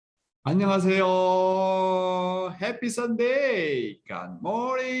안녕하세요. Happy Sunday. Good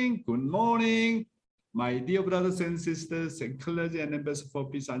morning. My dear brothers and sisters and clergy and ambassadors for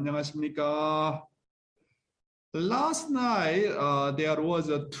peace. 안녕하십니까? Last night, there was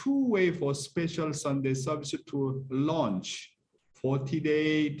a two-way for special Sunday service to launch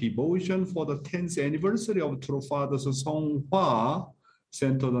 40-day devotion for the 10th anniversary of True Father's Songhwa,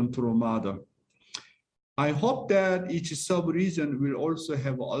 centered on True Mother. I hope that each sub-region will also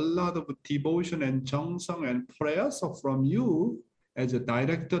have a lot of devotion and jeongseong and prayers from you as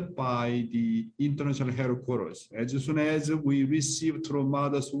directed by the international headquarters. As soon as we receive True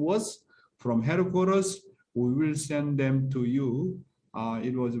Mother's words from headquarters, we will send them to you.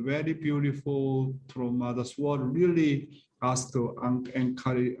 It was very beautiful. True Mother's word really ask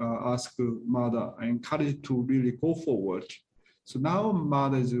Mother, encourage to really go forward. So now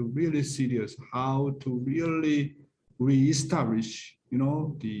Mother is really serious how to really reestablish,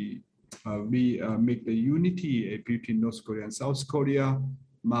 make the unity between North Korea and South Korea.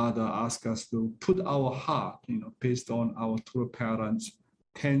 Mother asked us to put our heart, based on our true parents'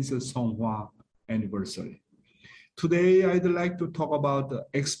 10th Songhwa anniversary. Today, I'd like to talk about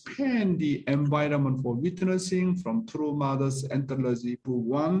expand the environment for witnessing from True Mother's Anthology Book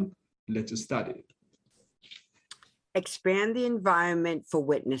 1. Let's study. Expand the environment for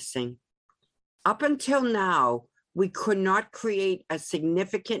witnessing. Up until now, we could not create a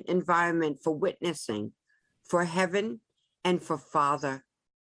significant environment for witnessing, for heaven and for Father.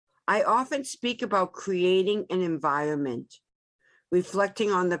 I often speak about creating an environment.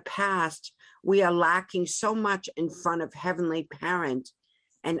 Reflecting on the past, we are lacking so much in front of Heavenly Parent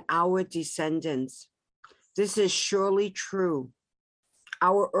and our descendants. This is surely true.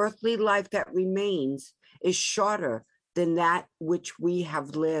 Our earthly life that remains is shorter than that which we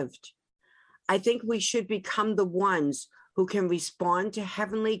have lived. I think we should become the ones who can respond to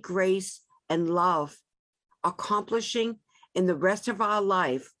heavenly grace and love, accomplishing in the rest of our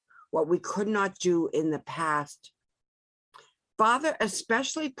life what we could not do in the past. Father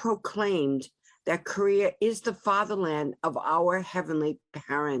especially proclaimed that Korea is the fatherland of our Heavenly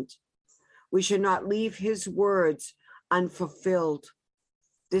Parent. We should not leave his words unfulfilled.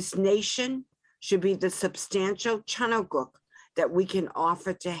 This nation should be the substantial chanoguk that we can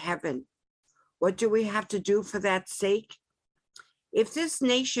offer to heaven. What do we have to do for that sake? If this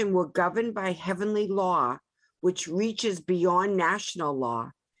nation were governed by heavenly law, which reaches beyond national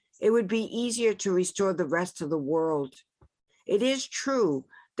law, it would be easier to restore the rest of the world. It is true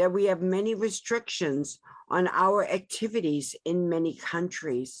that we have many restrictions on our activities in many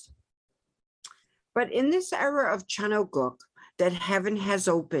countries. But in this era of chanoguk that heaven has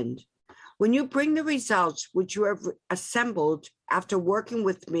opened, when you bring the results which you have assembled after working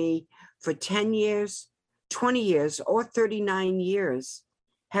with me for 10 years, 20 years, or 39 years,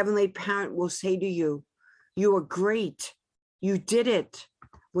 Heavenly Parent will say to you, you are great, you did it.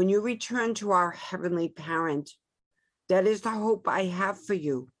 When you return to our Heavenly Parent, that is the hope I have for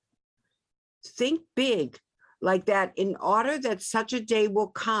you. Think big, like that, in order that such a day will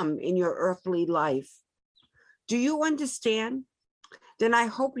come in your earthly life. Do you understand? Then I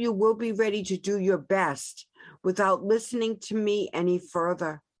hope you will be ready to do your best without listening to me any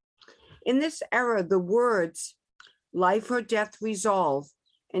further. In this era, the words, life or death resolve,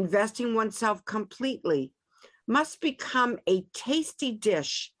 investing oneself completely, must become a tasty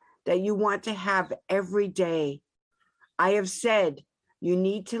dish that you want to have every day. I have said you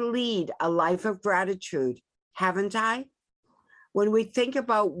need to lead a life of gratitude, haven't I? When we think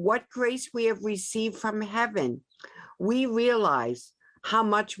about what grace we have received from heaven, we realize how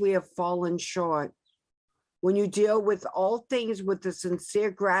much we have fallen short. When you deal with all things with a sincere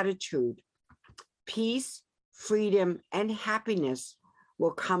gratitude, peace, freedom, and happiness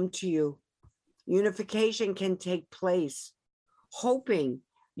will come to you. Unification can take place. Hoping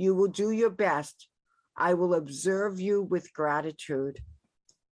you will do your best, I will observe you with gratitude.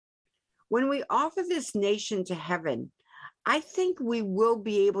 When we offer this nation to heaven, I think we will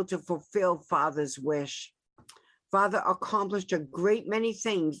be able to fulfill Father's wish. Father accomplished a great many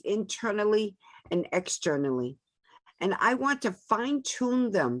things internally and externally, and I want to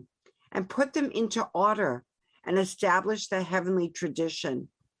fine-tune them and put them into order and establish the heavenly tradition.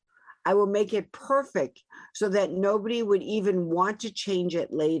 I will make it perfect so that nobody would even want to change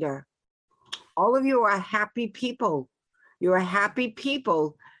it later. All of you are happy people. You are happy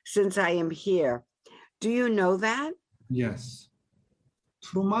people since I am here. Do you know that? Yes.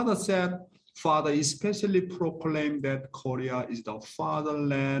 True Mother said, Father especially proclaimed that Korea is the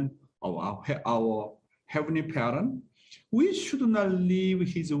fatherland of our Heavenly Parent. We should not leave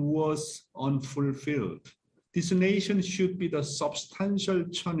his words unfulfilled. this nation should be the substantial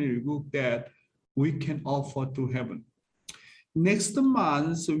천일국 that we can offer to heaven. Next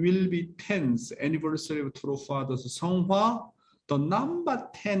month will be 10th anniversary of True Father's 성화. The number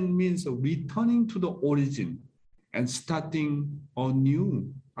 10 means returning to the origin and starting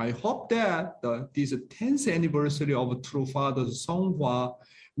anew. I hope that this 10th anniversary of True Father's 성화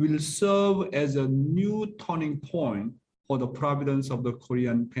will serve as a new turning point for the providence of the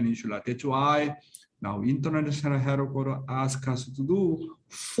Korean Peninsula. That's why now International Headquarters ask us to do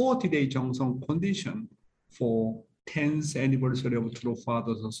 40-day 정성 condition for 10th anniversary of True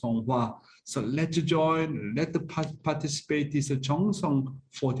Father's 성화. So let's join, let's participate this 정성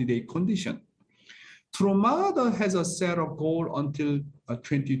 40-day condition. True Mother has a set of goal until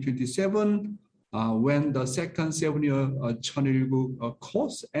 2027 when the second 7-year 천일국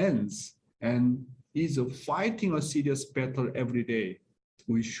course ends and is fighting a serious battle every day.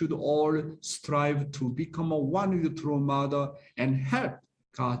 We should all strive to become one with True Mother and help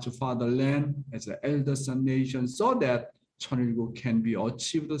God's fatherland as an elder son nation so that 천일국 can be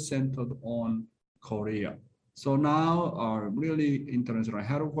achieved centered on Korea. So now really International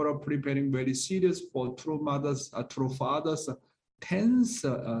Headquarters preparing very serious for True Father's 10th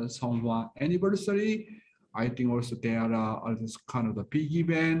성화 anniversary. I think also there are kind of the big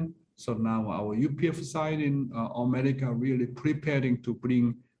event. So now our UPF side in America really preparing to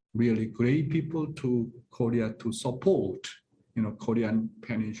bring really great people to Korea to support, Korean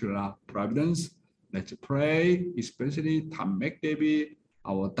Peninsula Providence. Let's pray, especially Tom McDavid,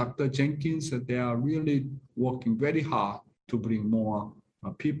 our Dr. Jenkins. They are really working very hard to bring more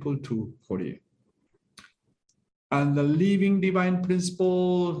people to Korea. And the living divine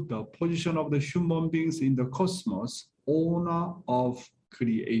principle, the position of the human beings in the cosmos, owner of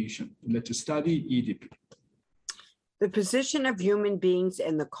creation. Let's study EDP. The position of human beings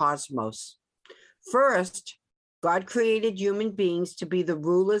in the cosmos. First, God created human beings to be the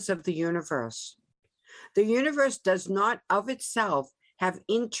rulers of the universe. The universe does not of itself have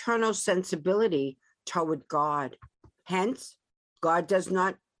internal sensibility toward God. Hence, God does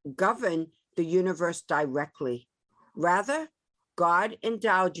not govern the universe directly. Rather, God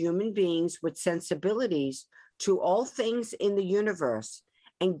endowed human beings with sensibilities to all things in the universe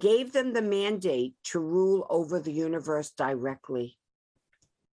and gave them the mandate to rule over the universe directly.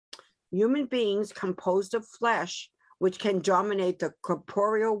 Human beings composed of flesh, which can dominate the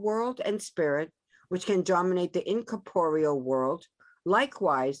corporeal world, and spirit, which can dominate the incorporeal world,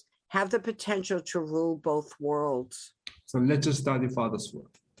 likewise have the potential to rule both worlds. So let's just study Father's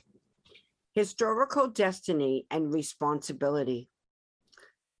word. Historical destiny and responsibility.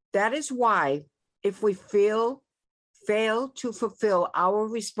 That is why, if we fail to fulfill our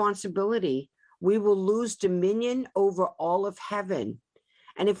responsibility, we will lose dominion over all of heaven.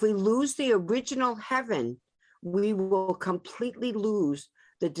 And if we lose the original heaven, we will completely lose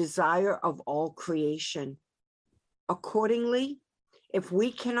the desire of all creation. Accordingly, if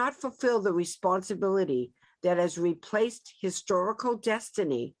we cannot fulfill the responsibility that has replaced historical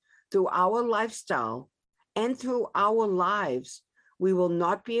destiny through our lifestyle and through our lives, we will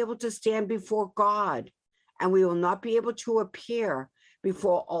not be able to stand before God, and we will not be able to appear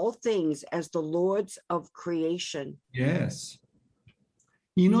before all things as the lords of creation. Yes.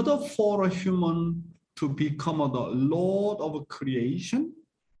 In order for a human to become the Lord of creation,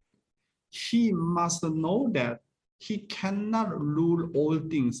 he must know that he cannot rule all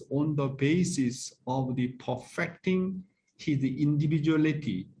things on the basis of the perfecting his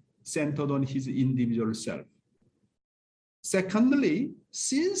individuality centered on his individual self. Secondly,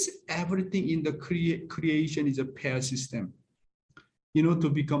 since everything in the creation is a pair system, to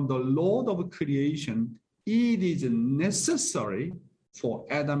become the Lord of creation, it is necessary for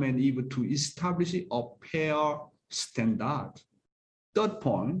Adam and Eve to establish a pair standard. Third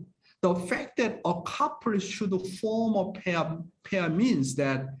point, the fact that a couple should form a pair means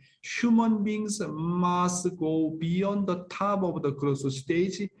that human beings must go beyond the top of the growth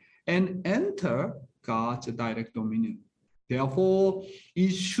stage and enter God's direct dominion. Therefore,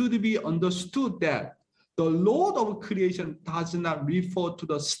 it should be understood that the Lord of creation does not refer to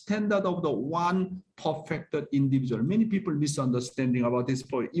the standard of the one perfected individual. Many people misunderstanding about this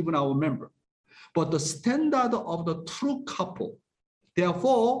point, even our member. But the standard of the true couple.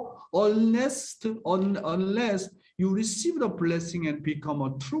 Therefore, unless you receive the blessing and become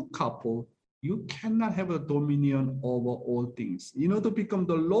a true couple, you cannot have a dominion over all things. To become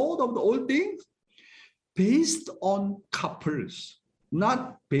the Lord of all things, based on couples,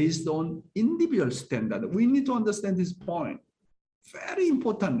 not based on individual standard. We need to understand this point. Very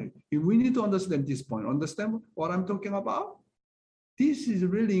importantly, we need to understand this point. Understand what I'm talking about? This is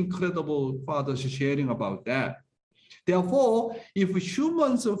really incredible, Father's sharing about that. Therefore, if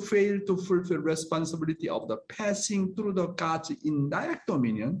humans fail to fulfill responsibility of the passing through the God's indirect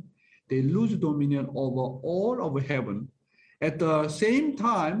dominion, they lose dominion over all of heaven. At the same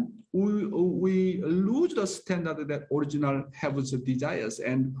time, we lose the standard that original heaven's desires,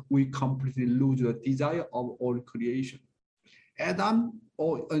 and we completely lose the desire of all creation. Adam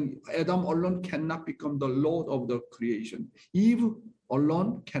alone cannot become the Lord of the creation. Eve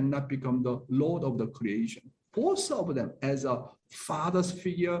alone cannot become the Lord of the creation. Both of them, as a father's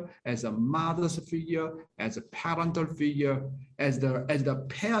figure, as a mother's figure, as a parental figure, as the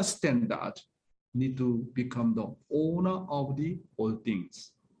pair standard, need to become the owner of the all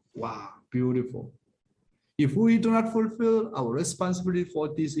things. Wow, beautiful. If we do not fulfill our responsibility for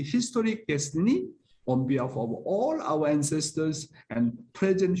this historic destiny on behalf of all our ancestors and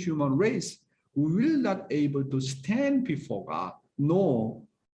present human race, we will not able to stand before God, nor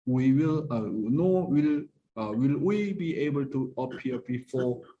will we be able to appear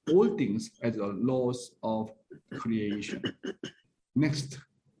before all things as the laws of creation. Next.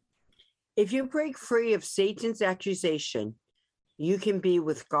 If you break free of Satan's accusation, you can be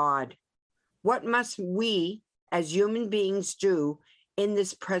with God. What must we as human beings do in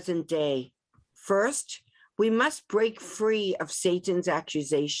this present day? First, we must break free of Satan's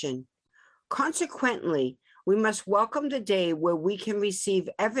accusation. Consequently, we must welcome the day where we can receive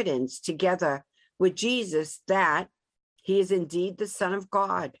evidence together with Jesus that he is indeed the Son of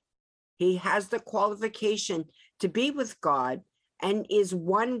God. He has the qualification to be with God and is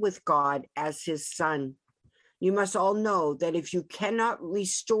one with God as his Son. You must all know that if you cannot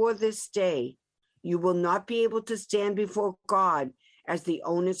restore this day, you will not be able to stand before God as the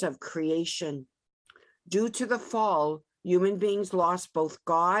owners of creation. Due to the fall, human beings lost both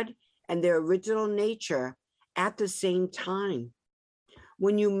God and their original nature at the same time.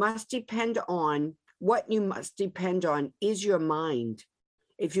 What you must depend on is your mind.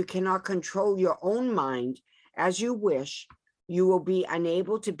 If you cannot control your own mind as you wish, you will be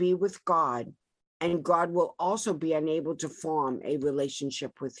unable to be with God, and God will also be unable to form a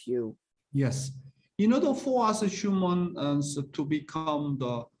relationship with you. Yes. In order for us humans to become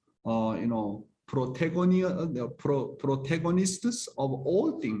the protagonists of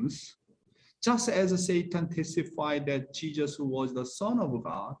all things, just as Satan testified that Jesus was the Son of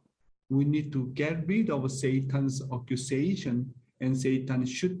God, we need to get rid of Satan's accusation, and Satan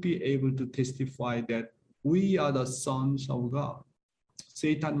should be able to testify that we are the sons of God.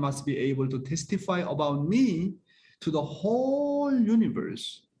 Satan must be able to testify about me to the whole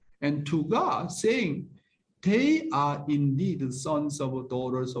universe and to God, saying, they are indeed sons of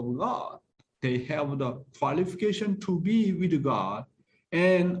daughters of God. They have the qualification to be with God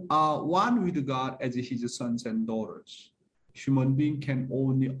and are one with God as his sons and daughters. Human being can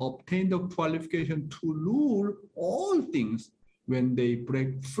only obtain the qualification to rule all things when they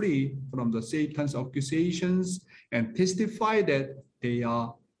break free from the Satan's accusations and testify that they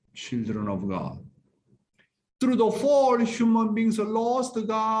are children of God. Through the fall, human beings lost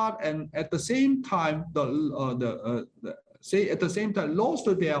God, and at the same time, lost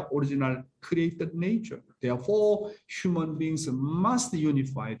their original created nature. Therefore, human beings must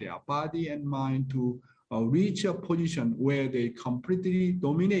unify their body and mind to reach a position where they completely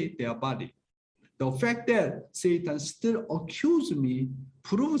dominate their body. The fact that Satan still accuses me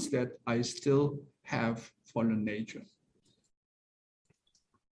proves that I still have fallen nature.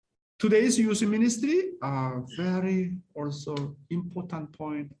 Today's youth ministry are very also important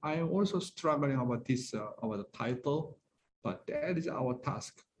point. I am also struggling about this, about the title, but that is our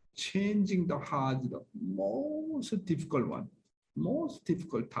task. Changing the heart is the most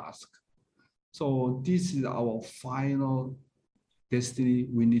difficult task. So this is our final destiny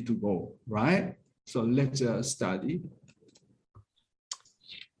we need to go, right? So let's study.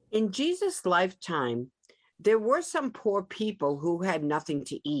 In Jesus' lifetime, there were some poor people who had nothing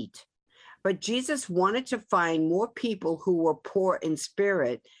to eat. But Jesus wanted to find more people who were poor in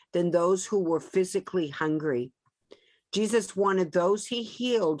spirit than those who were physically hungry. Jesus wanted those he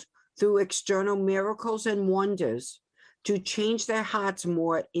healed through external miracles and wonders to change their hearts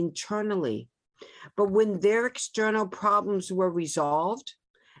more internally. But when their external problems were resolved,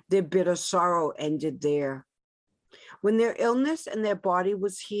 their bitter sorrow ended there. When their illness and their body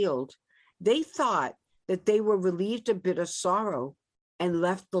was healed, they thought that they were relieved of bitter sorrow and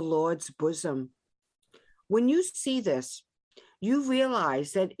left the Lord's bosom. When you see this, you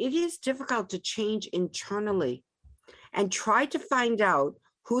realize that it is difficult to change internally, and try to find out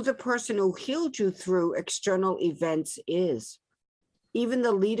who the person who healed you through external events is. Even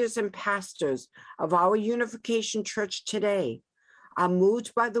the leaders and pastors of our Unification Church today are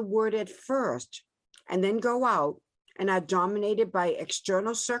moved by the word at first and then go out and are dominated by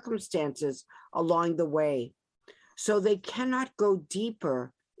external circumstances along the way. So they cannot go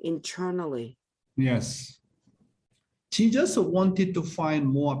deeper internally. Yes. Jesus wanted to find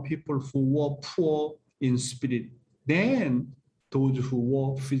more people who were poor in spirit than those who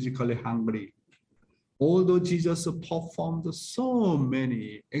were physically hungry. Although Jesus performed so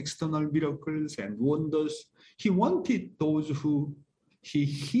many external miracles and wonders, he wanted those who he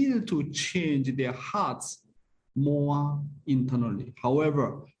healed to change their hearts more internally.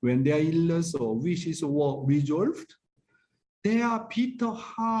 However, when their illness or wishes were resolved, their bitter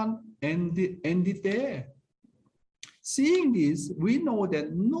heart ended there. Seeing this, we know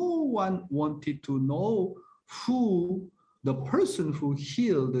that no one wanted to know who the person who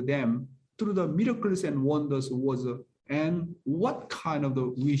healed them through the miracles and wonders was and what kind of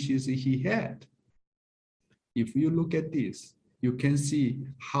the wishes he had. If you look at this, you can see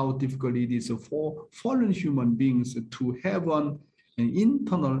how difficult it is for fallen human beings to have an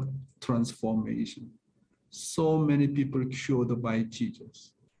internal transformation. So many people cured by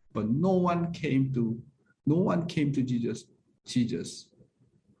Jesus, but no one came to Jesus. Jesus,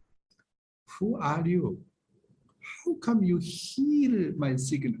 who are you? How come you heal my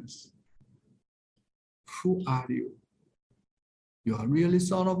sickness? Who are you? You are really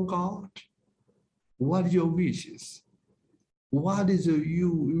Son of God? What are your wishes? What is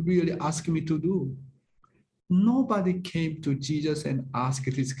you really asking me to do? Nobody came to Jesus and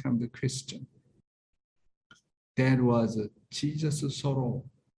asked this kind of question. That was Jesus' sorrow.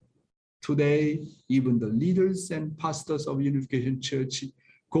 Today, even the leaders and pastors of Unification Church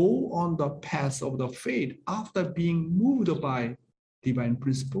go on the path of the faith after being moved by divine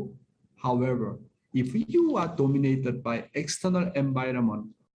principle. However, if you are dominated by external environment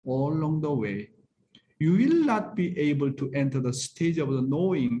all along the way, you will not be able to enter the stage of the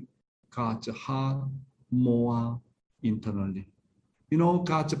knowing God's heart more internally. You know,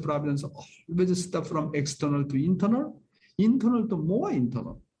 God's providence always step from external to internal to more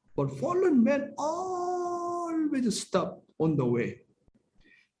internal. But fallen men always stop on the way,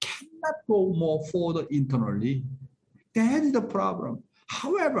 cannot go more further internally. That is the problem.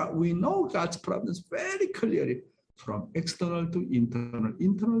 However, we know God's providence very clearly from external to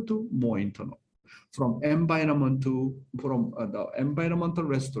internal to more internal, from the environmental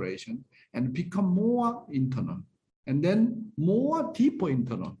restoration and become more internal, and then more deeper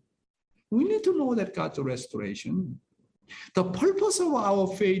internal. We need to know that God's restoration. The purpose of our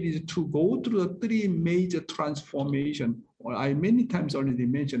faith is to go through the three major transformations. I many times already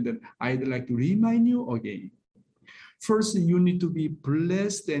mentioned that. I'd like to remind you again. First, you need to be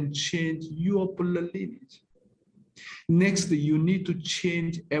blessed and change your blood lineage. Next, you need to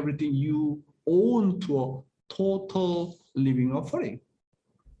change everything you own to a total living offering,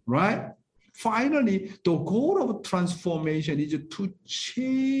 right? Finally, the goal of transformation is to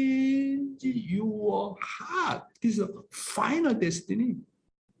change your heart. This is a final destiny.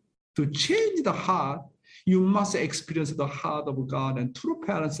 To change the heart, you must experience the heart of God and true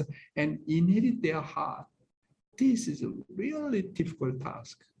parents and inherit their heart. This is a really difficult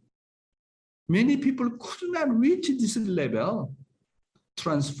task. Many people could not reach this level,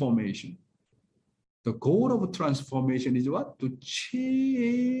 transformation. The goal of transformation is what? To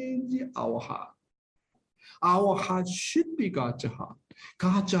change our heart. Our heart should be God's heart.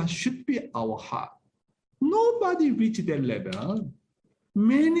 God's heart should be our heart. Nobody reached that level.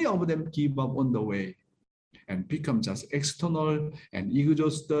 Many of them give up on the way and become just external and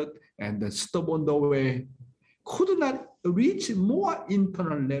exhausted and stop on the way. Could not reach more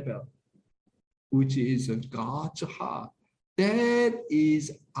internal level, which is God's heart. That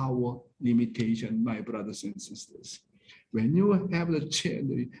is our limitation, my brothers and sisters. When you have the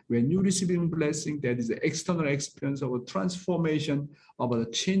change, when you're receiving blessing, that is the external experience of a transformation, of a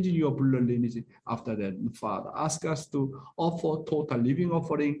change in your blood lineage. After that, Father ask us to offer total living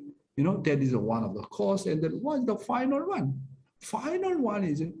offering. You know, that is one of the cause. And then what's the final one? Final one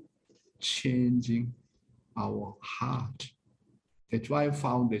is changing our heart. That's why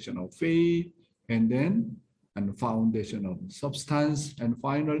foundation of faith, and then and foundation of substance, and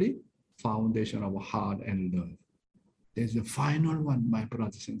finally foundation of heart and love. There's the final one, my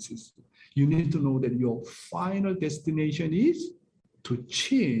brothers and sisters. You need to know that your final destination is to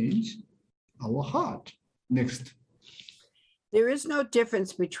change our heart. Next. There is no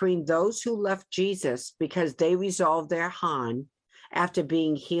difference between those who left Jesus because they resolved their harm after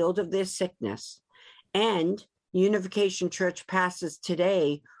being healed of their sickness, and Unification Church pastors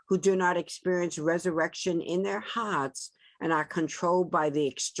today who do not experience resurrection in their hearts and are controlled by the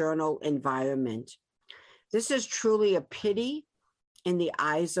external environment. This is truly a pity in the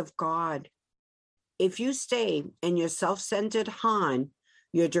eyes of God. If you stay in your self-centered Han,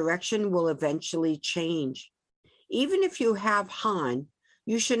 your direction will eventually change. Even if you have Han,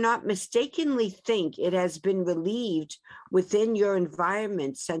 you should not mistakenly think it has been relieved within your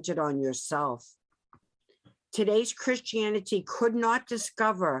environment centered on yourself. Today's Christianity could not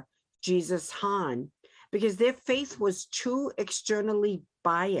discover Jesus' Han because their faith was too externally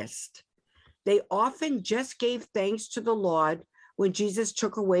biased. They often just gave thanks to the Lord when Jesus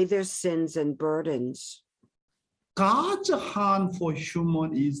took away their sins and burdens. God's hand for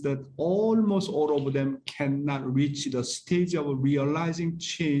human is that almost all of them cannot reach the stage of realizing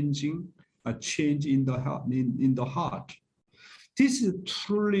a change in the heart. This is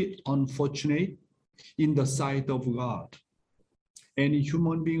truly unfortunate in the sight of God. Any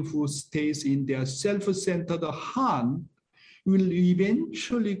human being who stays in their self-centered hand will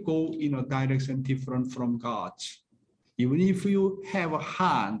eventually go in a direction different from God's. Even if you have a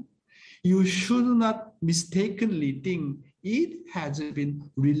hand, you should not mistakenly think it has been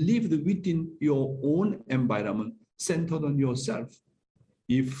relieved within your own environment, centered on yourself.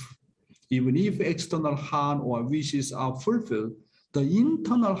 Even if external hand or wishes are fulfilled, the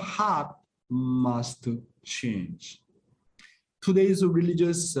internal heart must change. Today's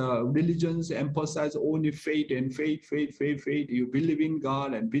religions emphasize only faith and faith. You believe in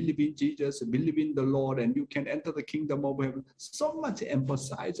God and believe in Jesus, believe in the Lord, and you can enter the kingdom of heaven. So much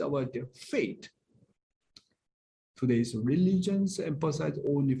emphasize about their faith. Today's religions emphasize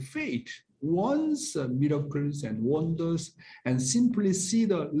only faith, wants miracles and wonders, and simply see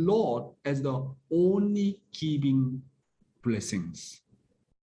the Lord as the only giving blessings.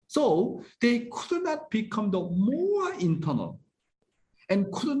 So they could not become the more internal and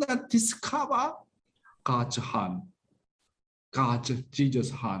could not discover God's hand,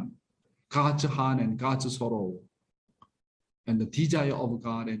 Jesus' hand, and God's sorrow, and the desire of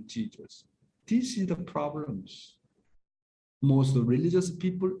God and Jesus. This is the problems. Most religious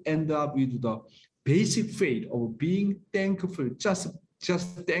people end up with the basic faith of being thankful, just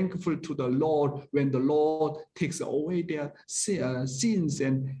thankful to the Lord when the Lord takes away their sins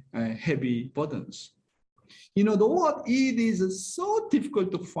and heavy burdens. You know, what it is so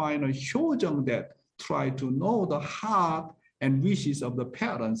difficult to find a hyojung that try to know the heart and wishes of the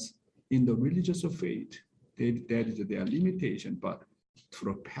parents in the religious faith. That is their limitation. But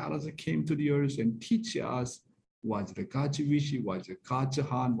the parents came to the earth and teach us what's the God's wish, what's the God's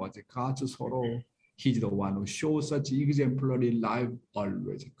hand, what's the God's sorrow. He's the one who shows such exemplary life,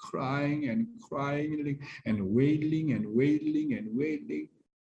 always crying and crying and wailing and wailing and wailing.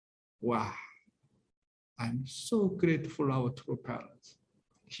 Wow. I'm so grateful our true parents.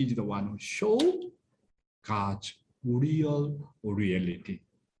 He's the one who showed God's real reality.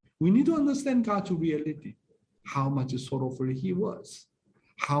 We need to understand God's reality, how much sorrowful he was,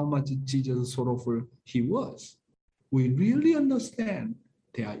 how much Jesus sorrowful he was. We really understand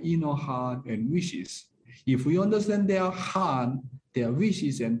their inner heart and wishes. If we understand their heart, their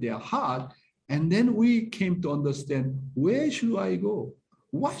wishes and their heart, and then we came to understand, where should I go?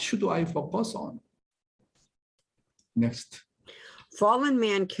 What should I focus on? Next. Fallen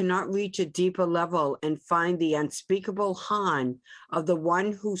man cannot reach a deeper level and find the unspeakable Han of the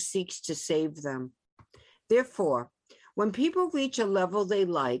one who seeks to save them. Therefore, when people reach a level they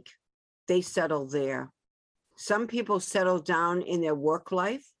like, they settle there. Some people settle down in their work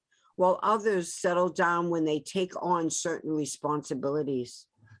life, while others settle down when they take on certain responsibilities.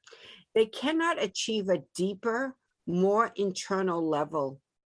 They cannot achieve a deeper, more internal level.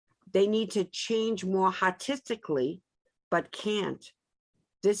 They need to change more artistically, but can't.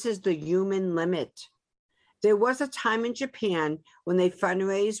 This is the human limit. There was a time in Japan when they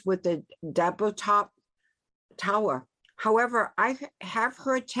fundraised with the Daibutop Tower. However, I have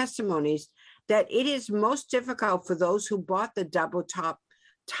heard testimonies that it is most difficult for those who bought the Daibutop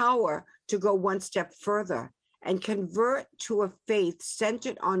Tower to go one step further and convert to a faith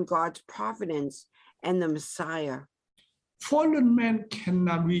centered on God's providence and the Messiah. Fallen man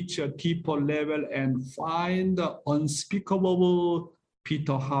cannot reach a deeper level and find the unspeakable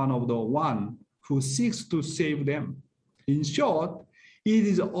Peter Han of the one who seeks to save them. In short, it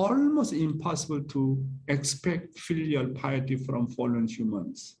is almost impossible to expect filial piety from fallen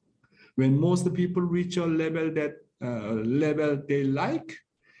humans. When most people reach a level they like,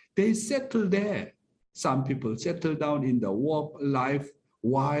 they settle there. Some people settle down in the work life,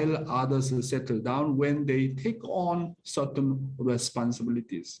 while others settle down when they take on certain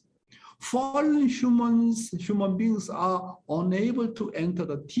responsibilities. Fallen human beings are unable to enter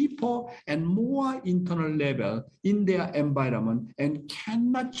the deeper and more internal level in their environment and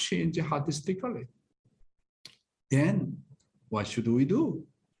cannot change artistically. Then What should we do?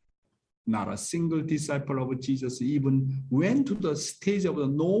 Not a single disciple of Jesus even went to the stage of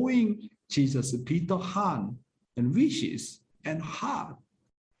knowing Jesus, Peter, Han, and wishes and heart.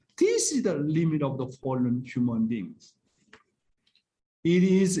 This is the limit of the fallen human beings. It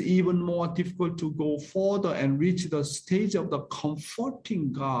is even more difficult to go further and reach the stage of the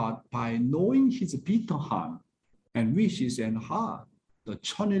comforting God by knowing his Peter, Han, and wishes and heart. The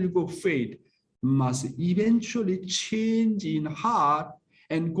천일국 faith must eventually change in heart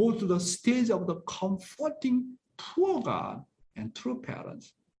and go to the stage of the comforting poor God and true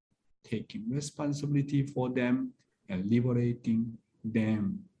parents, taking responsibility for them and liberating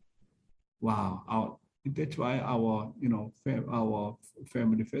them. Wow, that's why our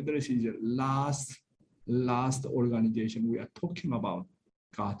family federation is the last organization we are talking about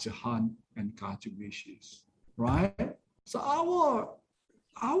God's hand and God's wishes, right? So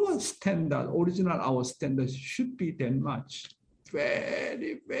our standard, our standard should be that much,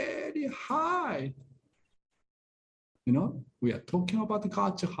 very, very high. We are talking about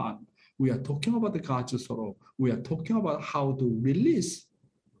God's hand. We are talking about God's sorrow. We are talking about how to release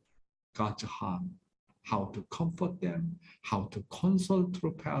God's hand, how to comfort them, how to console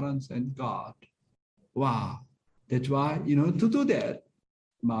through parents and God. Wow. That's why, to do that,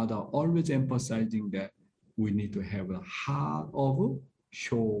 Mother always emphasizing that we need to have a heart of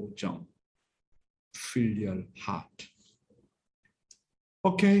효정, filial heart.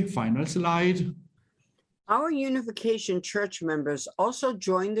 Okay, final slide. Our Unification Church members also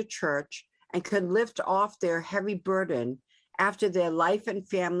joined the church and could lift off their heavy burden after their life and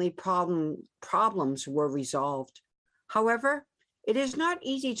family problems were resolved. However, it is not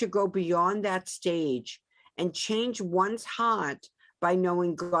easy to go beyond that stage and change one's heart by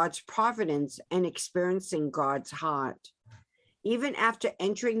knowing God's providence and experiencing God's heart. Even after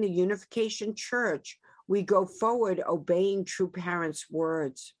entering the Unification Church, we go forward obeying true parents'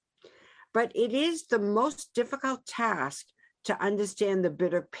 words. But it is the most difficult task to understand the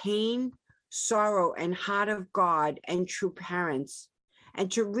bitter pain, sorrow, and heart of God and true parents, and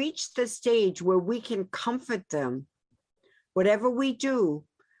to reach the stage where we can comfort them. Whatever we do,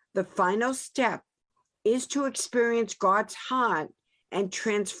 the final step is to experience God's heart and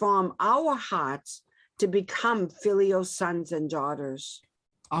transform our hearts to become filial sons and daughters.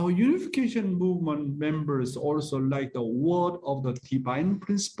 Our Unification Movement members also like the word of the divine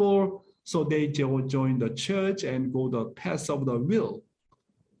principle, so they join the church and go the path of the will.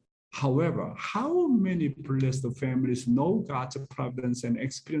 However, how many blessed families know God's providence and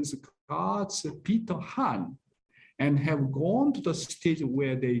experience God's Peter hand and have gone to the stage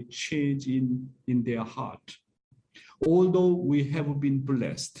where they change in their heart? Although we have been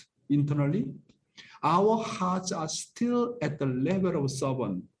blessed internally, our hearts are still at the level of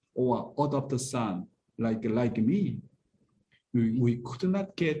servant or adopted son, like me. We could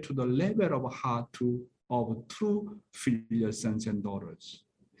not get to the level of heart of true filial sons and daughters.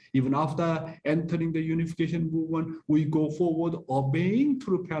 Even after entering the Unification Movement, we go forward obeying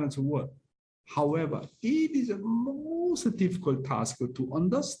true parents' word. However, it is the most difficult task to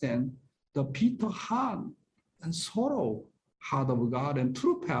understand the Peter hand and sorrow heart of God and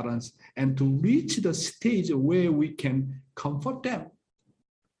true parents, and to reach the stage where we can comfort them.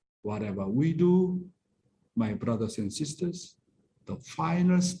 Whatever we do, my brothers and sisters, the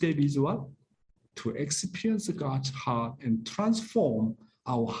final step is what? To experience God's heart and transform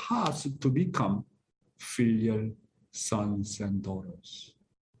our hearts to become filial sons and daughters.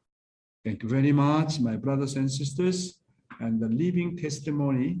 Thank you very much, my brothers and sisters. And the living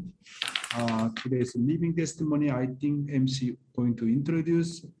testimony, today's living testimony, I think MC going to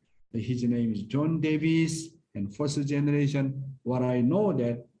introduce. His name is John Davis, and first generation. What I know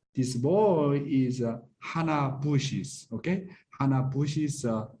that this boy is Hannah Bush's, okay? Hannah Bush's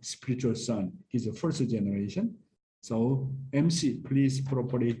spiritual son. He's a first generation. So MC, please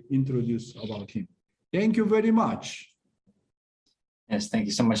properly introduce about him. Thank you very much. Yes, thank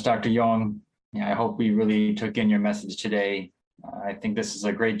you so much, Dr. Young. Yeah, I hope we really took in your message today. I think this is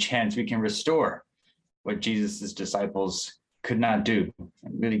a great chance we can restore what Jesus' disciples could not do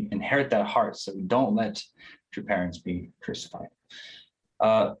and really inherit that heart so we don't let true parents be crucified.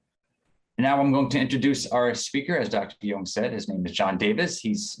 Now I'm going to introduce our speaker. As Dr. Young said, his name is John Davis.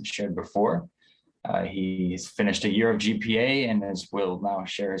 He's shared before. He's finished a year of GPA and will now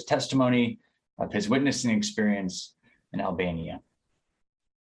share his testimony of his witnessing experience in Albania.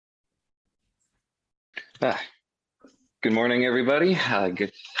 Good morning, everybody.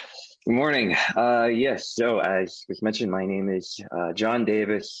 Good morning. Yes, so as was mentioned, my name is John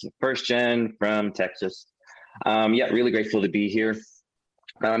Davis, first gen from Texas. Yeah, really grateful to be here.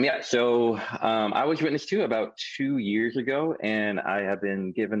 I was witness to about 2 years ago, and I have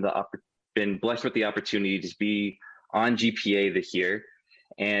been been blessed with the opportunity to be on GPA this year,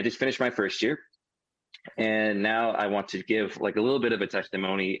 and just finished my first year. And now I want to give like a little bit of a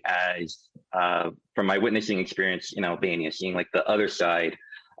testimony as from my witnessing experience in Albania, seeing like the other side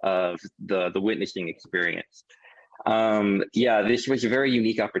of the witnessing experience. This was a very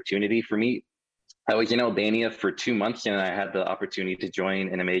unique opportunity for me. I was in Albania for 2 months, and I had the opportunity to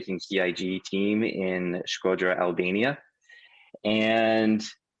join an amazing CIG team in Shkodra, Albania. And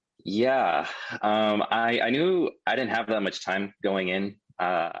I knew I didn't have that much time going in.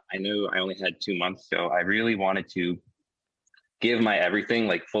 I knew I only had 2 months, so I really wanted to give my everything,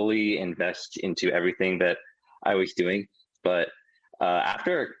 like fully invest into everything that I was doing. But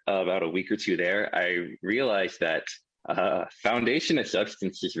after about a week or two there, I realized that foundation of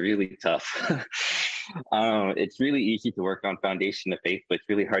substance is really tough. It's really easy to work on foundation of faith, but it's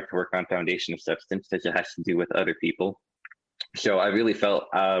really hard to work on foundation of substance because it has to do with other people. So I really felt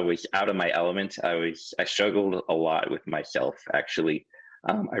I was out of my element. I struggled a lot with myself, actually.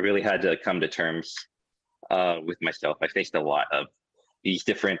 I really had to come to terms with myself. I faced a lot of these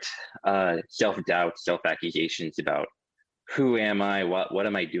different self-doubts, self-accusations about who am I, what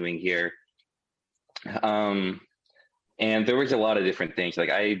am I doing here? And there was a lot of different things.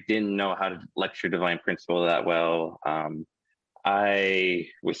 Like I didn't know how to lecture divine principle that well. I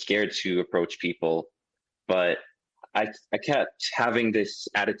was scared to approach people, but I kept having this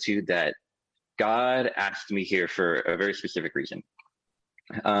attitude that God asked me here for a very specific reason.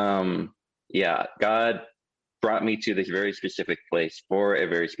 God brought me to this very specific place for a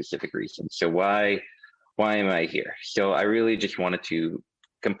very specific reason. So why am I here? So I really just wanted to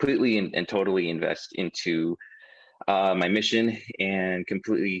completely and totally invest into my mission and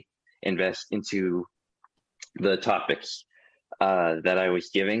completely invest into the topics that I was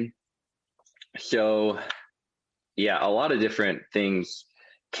giving. So a lot of different things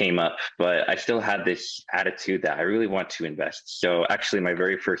came up, but I still had this attitude that I really want to invest. So actually my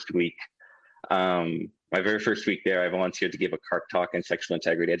very first week there, I volunteered to give a CARP talk on sexual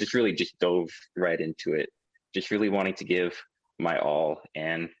integrity. I just really dove right into it, just really wanting to give my all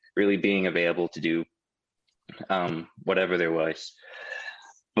and really being available to do whatever there was.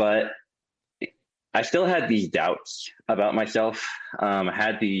 But I still had these doubts about myself. I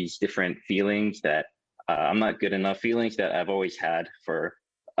had these different feelings that I'm not good enough, feelings that I've always had for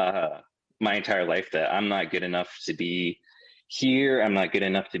my entire life, that I'm not good enough to be here. I'm not good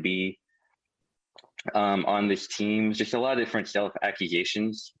enough to be on this team. Just a lot of different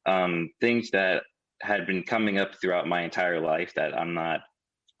self-accusations, things that had been coming up throughout my entire life that I'm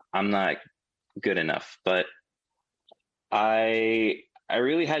not good enough. But I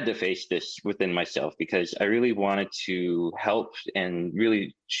really had to face this within myself because I really wanted to help and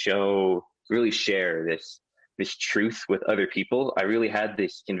really share this truth with other people. I really had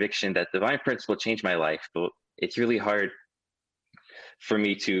this conviction that divine principle changed my life, but it's really hard for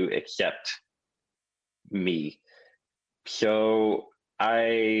me to accept me. So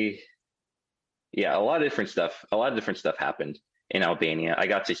a lot of different stuff happened in Albania. I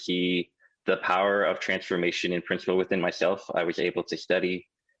got to see the power of transformation in principle within myself. I was able to study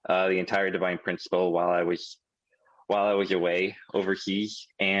the entire divine principle while I was away overseas,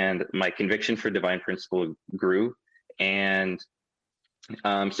 and my conviction for divine principle grew. And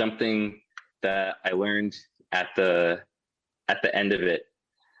something that I learned at the end of it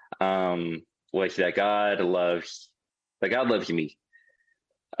was that God loves me.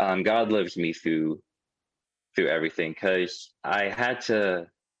 God loves me through everything, because I had to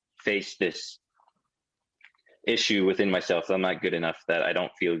face this issue within myself that I'm not good enough, that I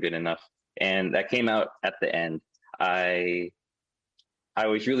don't feel good enough. And that came out at the end. I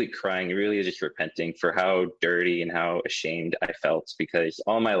was really crying, really just repenting for how dirty and how ashamed I felt, because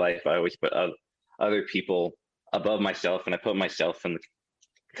all my life I always put other people above myself, and I put myself in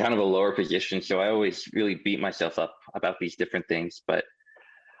kind of a lower position. So I always really beat myself up about these different things. But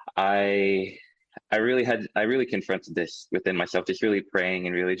I really confronted this within myself, just really praying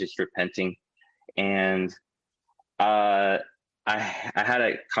and really just repenting. And I had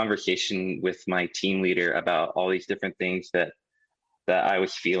a conversation with my team leader about all these different things that I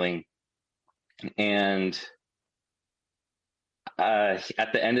was feeling. And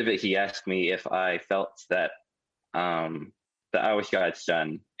at the end of it, he asked me if I felt that I was God's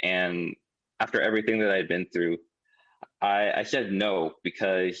son. And after everything that I'd been through, I said no,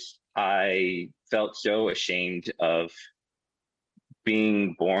 because I felt so ashamed of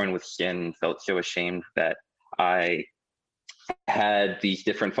being born with sin, felt so ashamed that I had these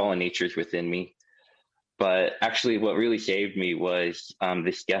different fallen natures within me. But actually, what really saved me was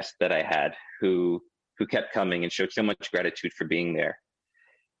this guest that I had who kept coming and showed so much gratitude for being there.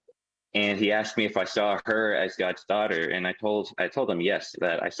 And he asked me if I saw her as God's daughter, and I told him yes,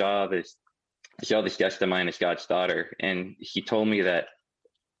 that I saw this guest of mine as God's daughter. And he told me that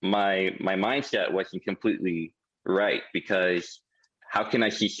my mindset wasn't completely right, because how can I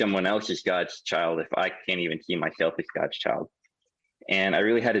see someone else as God's child if I can't even see myself as God's child? And I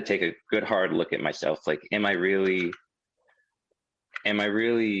really had to take a good hard look at myself. Like, am I really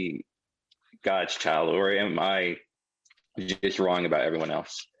God's child, or am I just wrong about everyone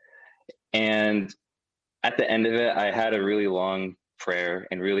else? And at the end of it, I had a really long prayer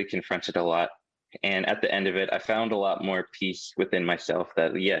and really confronted a lot. And at the end of it, I found a lot more peace within myself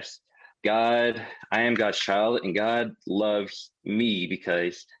that, yes, I am God's child, and God loves me,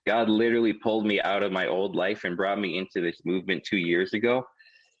 because God literally pulled me out of my old life and brought me into this movement 2 years ago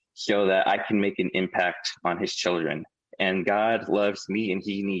so that I can make an impact on his children. And God loves me, and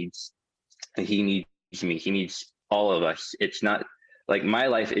he needs me. He needs all of us. It's not like my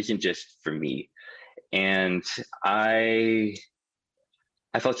life isn't just for me. And I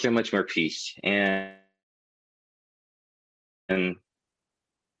felt so much more peace. And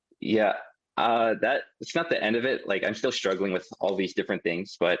yeah, that it's not the end of it. Like, I'm still struggling with all these different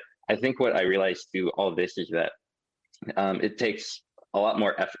things, but I think what I realized through all of this is that it takes a lot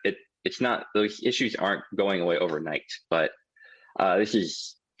more effort. It's not, those issues aren't going away overnight, but this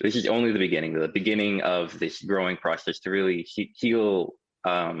is only the beginning of this growing process to really heal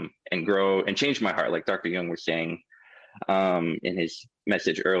and grow and change my heart, like Dr. Young was saying in his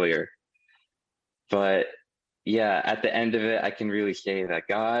message earlier. But yeah, at the end of it, I can really say that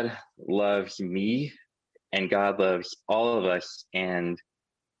God loves me, and God loves all of us, and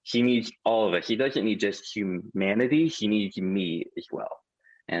he needs all of us. He doesn't need just humanity, he needs me as well.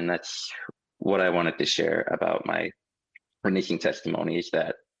 And that's what I wanted to share about my witnessing testimony, is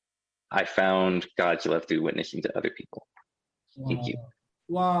that I found God's love through witnessing to other people. Thank you.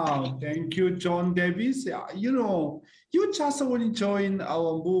 Wow, thank you, John Davis. You know, you just only joined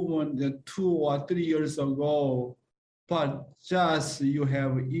our movement 2 or 3 years ago, but just you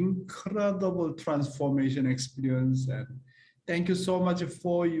have incredible transformation experience. And thank you so much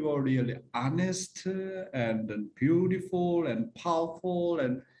for your really honest and beautiful and powerful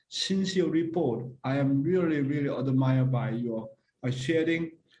and sincere report. I am really, really admired by your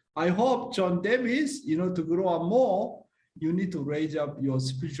sharing. I hope, John Davis, to grow up more, you need to raise up your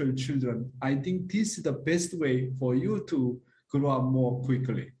spiritual children. I think this is the best way for you to grow up more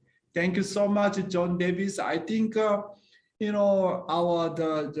quickly. Thank you so much, John Davis. I think, our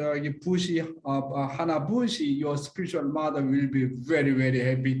Bushi, Hannah Bushi, your spiritual mother, will be very, very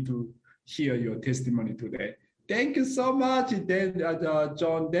happy to hear your testimony today. Thank you so much,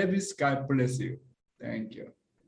 John Davis. God bless you. Thank you.